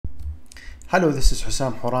Hello, this is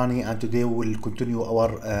Hussam Hourani, and today we will continue our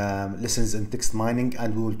lessons in text mining,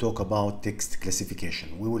 and we will talk about text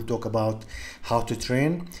classification. We will talk about how to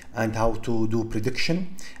train and how to do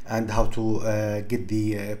prediction and how to get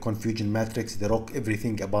the confusion matrix, the ROC,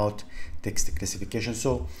 everything about text classification.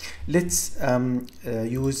 So let's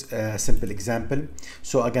use a simple example.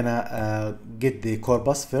 So I'm gonna get the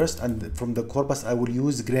corpus first, and from the corpus I will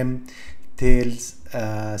use Grim tails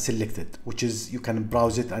selected, which is you can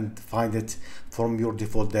browse it and find it from your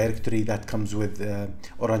default directory that comes with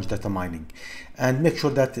Orange Data Mining, and make sure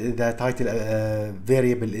that the title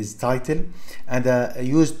variable is title, and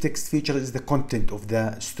use text feature is the content of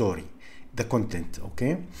the story, the content.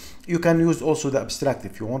 Okay, you can use also the abstract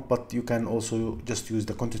if you want, but you can also just use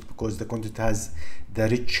the content because the content has the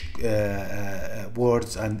rich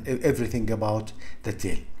words and everything about the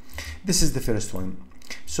tail. This is the first one.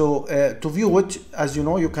 So to view it, as you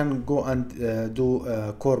know, you can go and do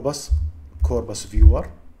corpus viewer.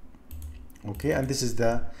 Okay, and this is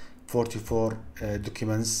the 44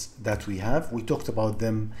 documents that we have. We talked about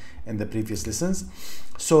them in the previous lessons.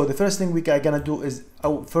 So the first thing are gonna do is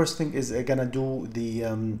gonna do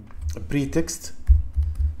the pre-text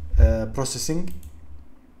processing.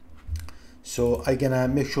 So I'm gonna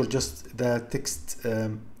make sure just the text,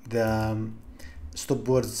 the stop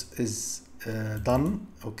words is done.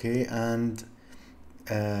 Okay, and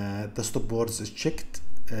the stop words is checked,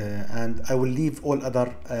 and I will leave all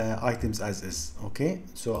other items as is. Okay,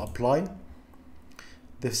 so apply.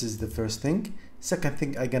 This is the first thing. Second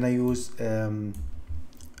thing, I'm gonna use bag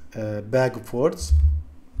of words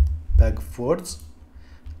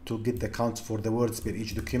to get the count for the words per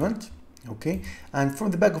each document. Okay, and from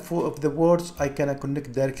the bag of the words I can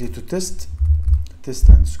connect directly to test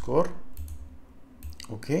and score.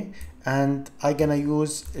 Okay, and I'm gonna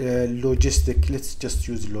use logistic. Let's just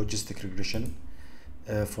use logistic regression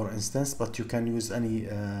for instance, but you can use any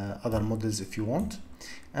other models if you want,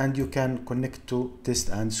 and you can connect to test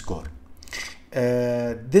and score.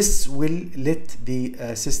 This will let the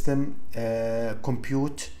system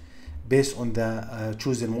compute based on the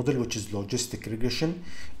chosen model, which is logistic regression,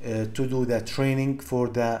 to do the training for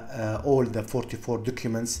the all the 44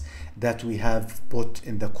 documents that we have put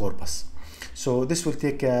in the corpus. So this will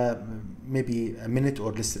take maybe a minute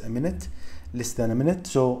or less than a minute.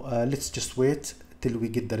 So let's just wait till we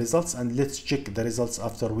get the results, and let's check the results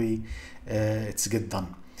after we it's get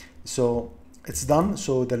done. So it's done.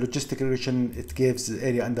 So the logistic regression, it gives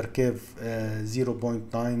area under curve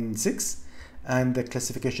 0.96, and the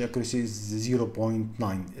classification accuracy is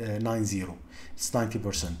 0.90. It's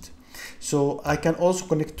 90%. So I can also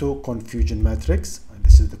connect to confusion matrix.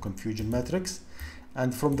 This is the confusion matrix.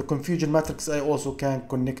 And from the confusion matrix, I also can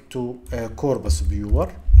connect to corpus viewer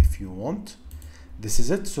if you want. This is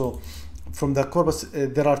it. So from the corpus,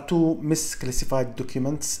 there are two misclassified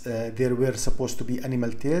documents. There were supposed to be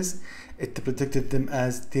animal tails. It predicted them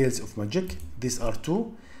as tails of magic. These are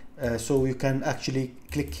two. So you can actually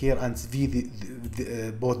click here and view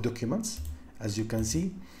the both documents. As you can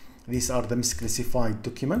see, these are the misclassified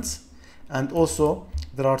documents. And also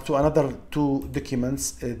there are another two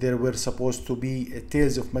documents. There were supposed to be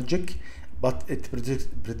tails of magic, but it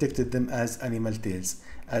predicted them as animal tails,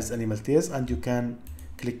 and you can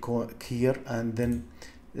click here and then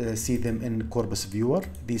see them in corpus viewer.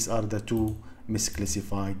 These are the two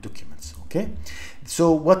misclassified documents. Okay,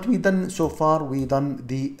 so what we done so far, we done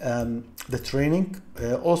the training.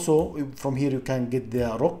 Also from here you can get the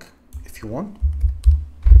ROC if you want.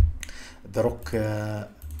 The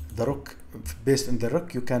ROC, based on the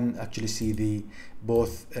ROC, you can actually see the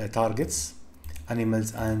both targets,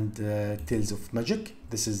 animals and tails of magic.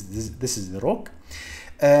 This is the ROC.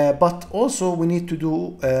 But also we need to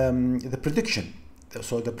do the prediction.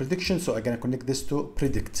 So the prediction, so I'm gonna connect this to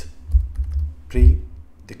prediction.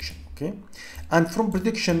 Okay, and from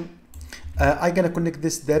prediction I'm gonna connect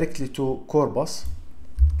this directly to corpus.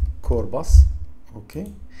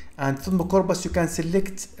 Okay, and from the corpus you can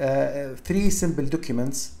select 3 simple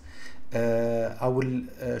documents. I will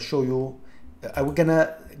show you. I'm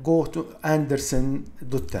gonna go to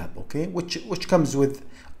Anderson.tab. Okay, which comes with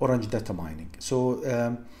Orange Data Mining. So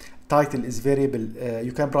title is variable.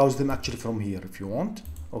 You can browse them actually from here if you want.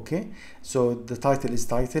 Okay, so the title is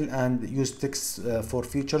title, and use text for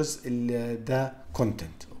features the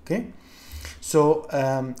content. Okay, so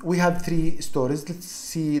we have 3 stories. Let's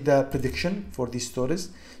see the prediction for these stories.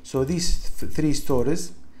 So these 3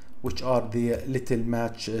 stories, which are the little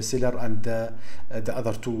match seller and the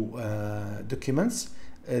other 2 documents,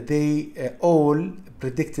 they all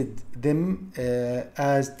predicted them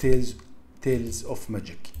as tails of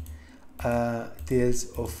magic.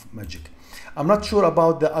 I'm not sure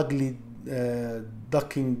about the ugly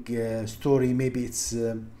ducking story, maybe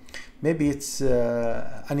it's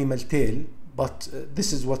animal tail, but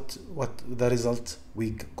this is what the result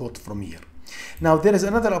we got from here. Now there is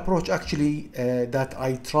another approach actually that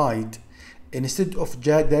I tried. Instead of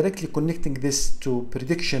directly connecting this to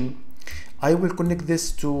prediction, I will connect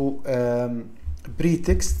this to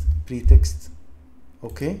pretext,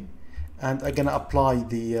 okay, and I'm gonna apply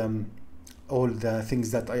the all the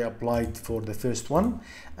things that I applied for the first one,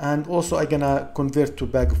 and also I'm gonna convert to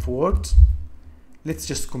bag of words. Let's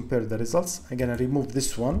just compare the results. I'm gonna remove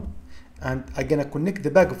this one, and I'm gonna connect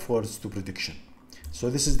the bag of words to prediction. So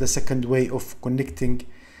this is the second way of connecting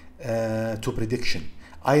to prediction.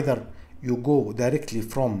 Either you go directly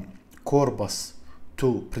from corpus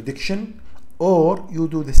to prediction, or you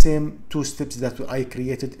do the same two steps that I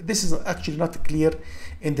created. This is actually not clear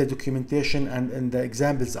in the documentation and in the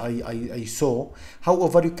examples I saw.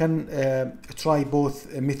 However, you can try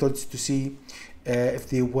both methods to see if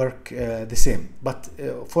they work the same. But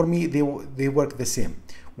for me, they work the same.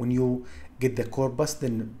 When you get the corpus,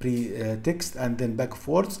 then pretext, and then back of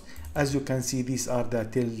words. As you can see, these are the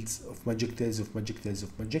tales of magic, tales of magic, tales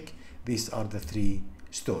of magic. These are the three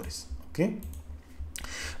stories, okay?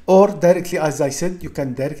 Or directly, as I said, you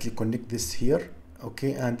can directly connect this here,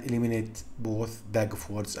 okay, and eliminate both bag of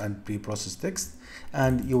words and pre-processed text,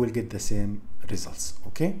 and you will get the same results,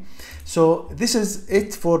 okay? So this is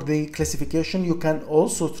it for the classification. You can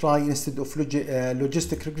also try, instead of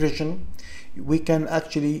logistic regression, we can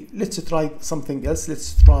actually, let's try something else.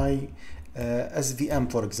 Let's try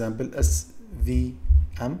SVM, for example,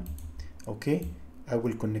 SVM, okay? I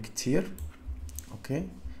will connect here, okay?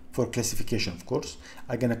 For classification, of course,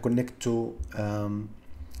 I'm gonna connect to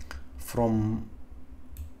from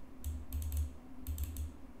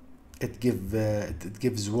it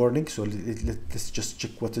gives warning. So let's just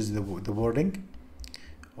check what is the wording.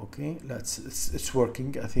 Okay, it's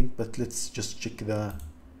working, I think, but let's just check the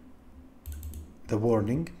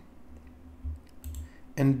warning.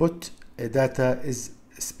 Input data is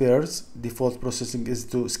sparse. Default processing is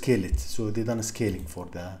to scale it. So they done scaling for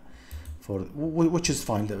which is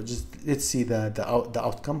fine. Let's see the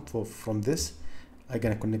outcome from this. I'm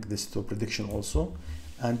gonna connect this to prediction also,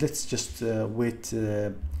 and let's just wait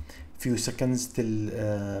a few seconds till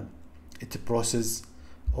it processes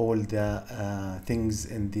all the things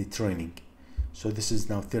in the training. So this is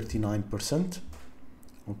now 39%,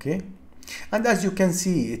 okay? And as you can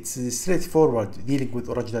see, it's straightforward dealing with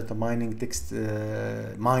orange data mining, text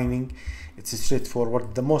mining. It's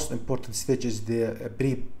straightforward. The most important stage is the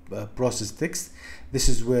pre-processed text. This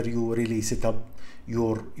is where you really set up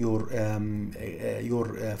your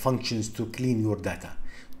functions to clean your data,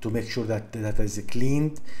 to make sure that the data is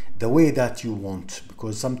cleaned the way that you want,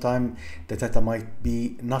 because sometimes the data might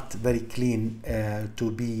be not very clean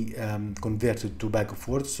to be converted to bag of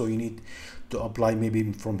words. So you need to apply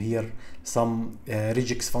maybe from here some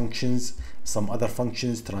regex functions, some other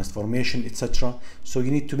functions, transformation, etc. So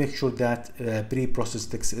you need to make sure that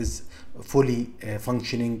pre-processed text is fully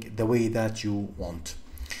functioning the way that you want.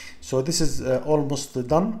 So this is almost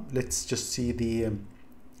done. Let's just see the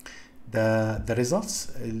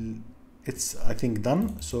results. It's, I think,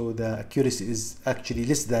 done. So the accuracy is actually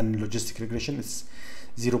less than logistic regression. It's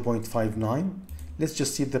 0.59. Let's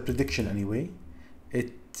just see the prediction anyway.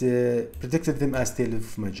 It predicted them as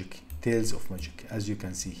tales of magic, as you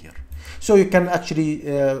can see here. So you can actually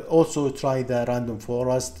also try the random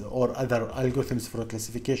forest or other algorithms for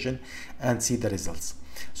classification and see the results.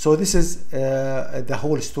 So this is the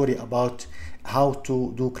whole story about how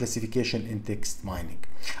to do classification in text mining.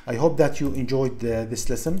 I hope that you enjoyed this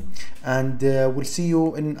lesson, and we'll see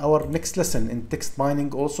you in our next lesson in text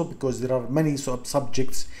mining also, because there are many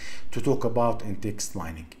subjects to talk about in text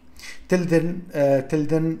mining. Till then,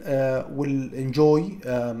 we'll enjoy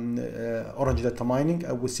orange data mining.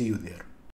 I will see you there.